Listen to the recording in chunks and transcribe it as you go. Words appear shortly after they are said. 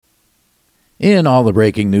In all the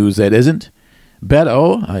breaking news that isn't,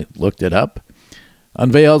 Beto, I looked it up,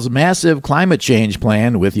 unveils massive climate change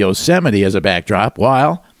plan with Yosemite as a backdrop,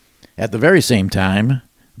 while, at the very same time,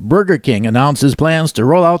 Burger King announces plans to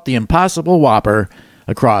roll out the Impossible Whopper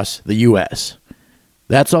across the U.S.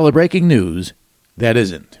 That's all the breaking news that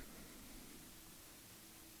isn't.